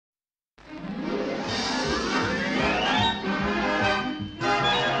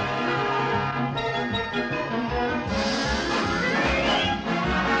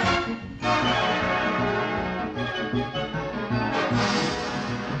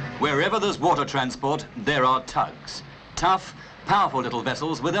Wherever there's water transport, there are tugs. Tough, powerful little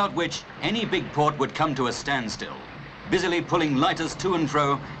vessels without which any big port would come to a standstill. Busily pulling lighters to and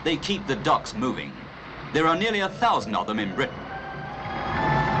fro, they keep the docks moving. There are nearly 1,000 of them in Britain.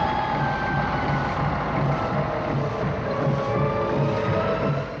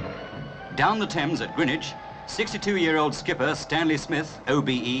 Down the Thames at Greenwich, 62-year-old skipper Stanley Smith,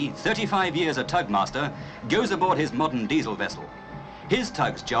 OBE, 35 years a tug master, goes aboard his modern diesel vessel. His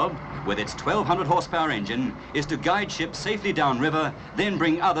tug's job, with its 1,200 horsepower engine, is to guide ships safely downriver, then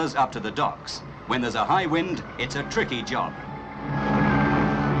bring others up to the docks. When there's a high wind, it's a tricky job.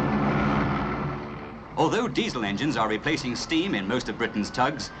 Although diesel engines are replacing steam in most of Britain's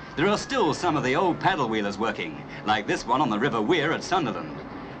tugs, there are still some of the old paddle wheelers working, like this one on the River Wear at Sunderland.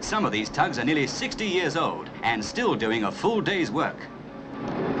 Some of these tugs are nearly 60 years old and still doing a full day's work.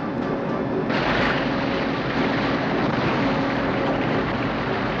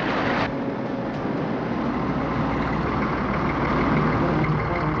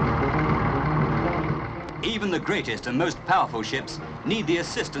 Even the greatest and most powerful ships need the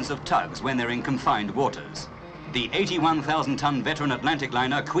assistance of tugs when they're in confined waters. The 81,000-ton veteran Atlantic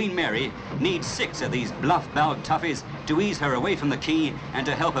liner Queen Mary needs 6 of these bluff-bowed toughies to ease her away from the quay and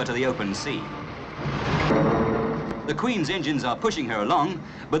to help her to the open sea. The Queen's engines are pushing her along,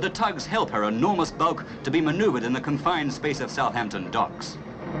 but the tugs help her enormous bulk to be maneuvered in the confined space of Southampton docks.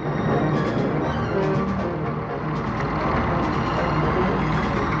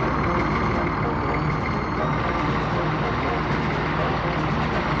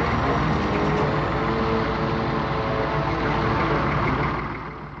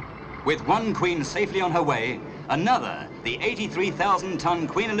 With one Queen safely on her way, another, the 83,000-ton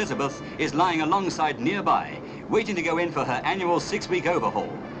Queen Elizabeth, is lying alongside nearby, waiting to go in for her annual 6-week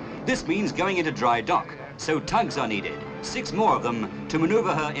overhaul. This means going into dry dock, so tugs are needed, 6 more of them, to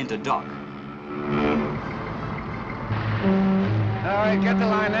maneuver her into dock. All right, get the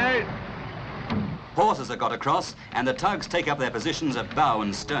line out. Hawsers are got across, and the tugs take up their positions at bow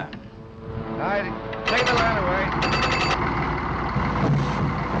and stern. All right, take the line away.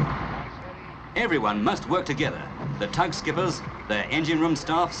 Everyone must work together. The tug skippers, their engine room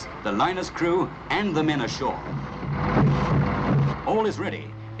staffs, the liner's crew, and the men ashore. All is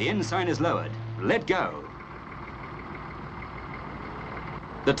ready. The ensign is lowered. Let go.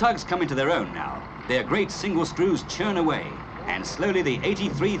 The tugs come into their own now. Their great single screws churn away, and slowly the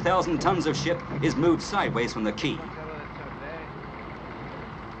 83,000 tons of ship is moved sideways from the quay.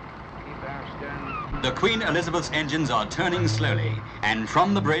 The Queen Elizabeth's engines are turning slowly, and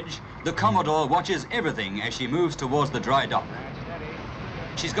from the bridge, the Commodore watches everything as she moves towards the dry dock.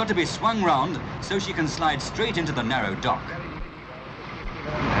 She's got to be swung round so she can slide straight into the narrow dock.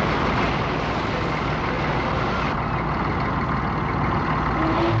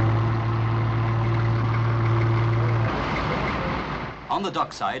 On the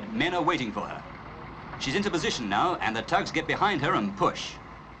dockside, men are waiting for her. She's into position now, and the tugs get behind her and push.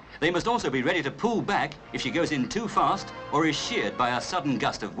 They must also be ready to pull back if she goes in too fast or is sheared by a sudden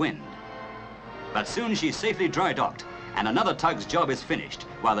gust of wind. But soon she's safely dry docked, and another tug's job is finished,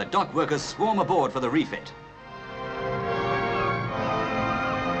 while the dock workers swarm aboard for the refit.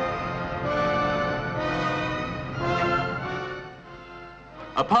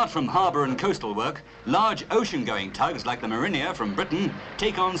 Apart from harbour and coastal work, large ocean-going tugs like the Marineer from Britain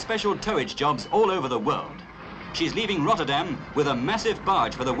take on special towage jobs all over the world. She's leaving Rotterdam with a massive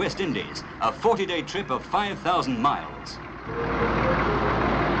barge for the West Indies, a 40-day trip of 5,000 miles.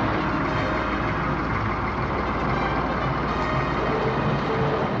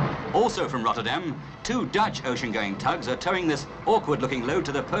 Also from Rotterdam, 2 Dutch ocean-going tugs are towing this awkward-looking load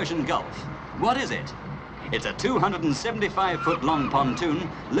to the Persian Gulf. What is it? It's a 275-foot-long pontoon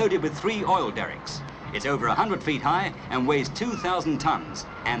loaded with 3 oil derricks. It's over 100 feet high and weighs 2,000 tons,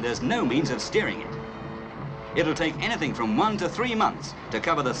 and there's no means of steering it. It'll take anything from 1 to 3 months to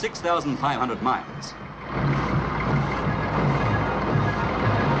cover the 6,500 miles.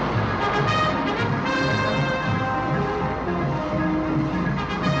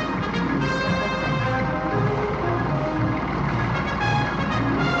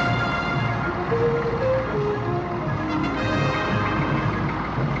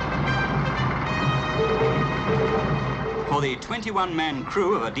 For the 21-man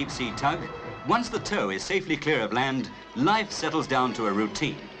crew of a deep-sea tug, once the tow is safely clear of land, life settles down to a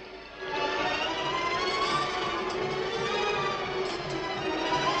routine.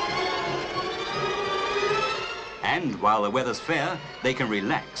 And while the weather's fair, they can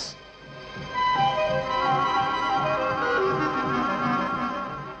relax.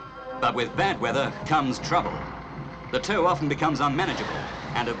 But with bad weather comes trouble. The tow often becomes unmanageable,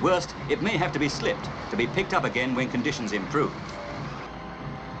 and at worst, it may have to be slipped to be picked up again when conditions improve.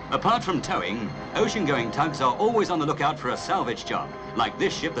 Apart from towing, ocean-going tugs are always on the lookout for a salvage job, like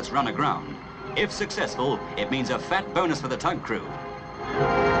this ship that's run aground. If successful, it means a fat bonus for the tug crew.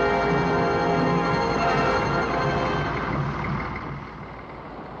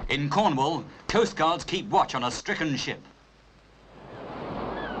 In Cornwall, Coast Guards keep watch on a stricken ship.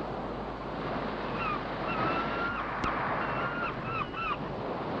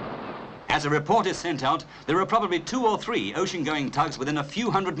 As a report is sent out, there are probably 2 or 3 ocean-going tugs within a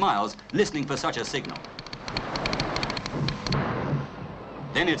few hundred miles listening for such a signal.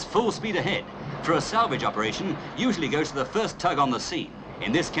 Then it's full speed ahead, for a salvage operation usually goes to the first tug on the scene,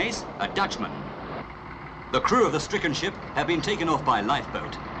 in this case, a Dutchman. The crew of the stricken ship have been taken off by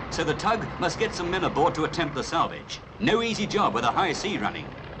lifeboat, so the tug must get some men aboard to attempt the salvage. No easy job with a high sea running.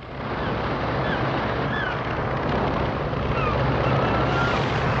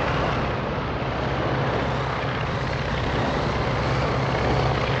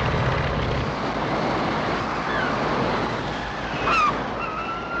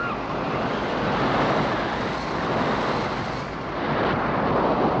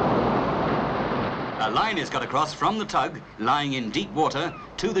 A line is got across from the tug, lying in deep water,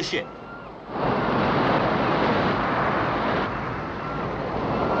 to the ship.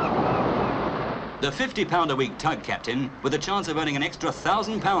 The 50-pound-a-week tug captain, with a chance of earning an extra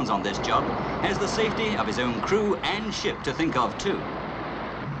 £1,000 on this job, has the safety of his own crew and ship to think of too.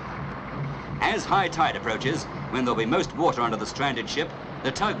 As high tide approaches, when there'll be most water under the stranded ship,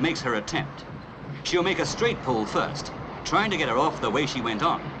 the tug makes her attempt. She'll make a straight pull first, trying to get her off the way she went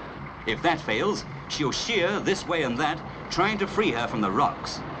on. If that fails, she'll sheer this way and that, trying to free her from the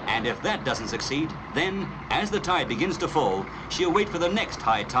rocks. And if that doesn't succeed, then, as the tide begins to fall, she'll wait for the next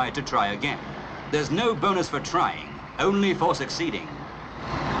high tide to try again. There's no bonus for trying, only for succeeding.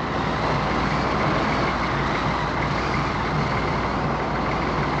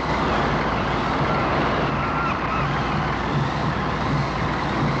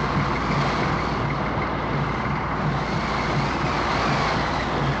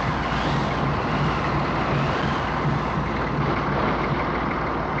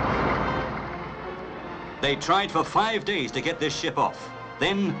 They tried for 5 days to get this ship off.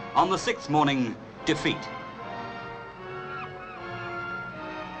 Then, on the 6th morning, defeat.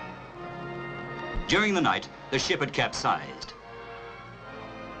 During the night, the ship had capsized.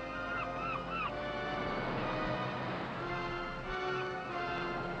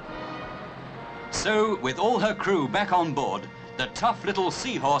 So, with all her crew back on board, the tough little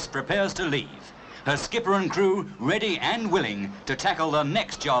Seahorse prepares to leave. Her skipper and crew ready and willing to tackle the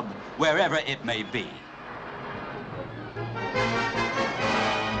next job, wherever it may be.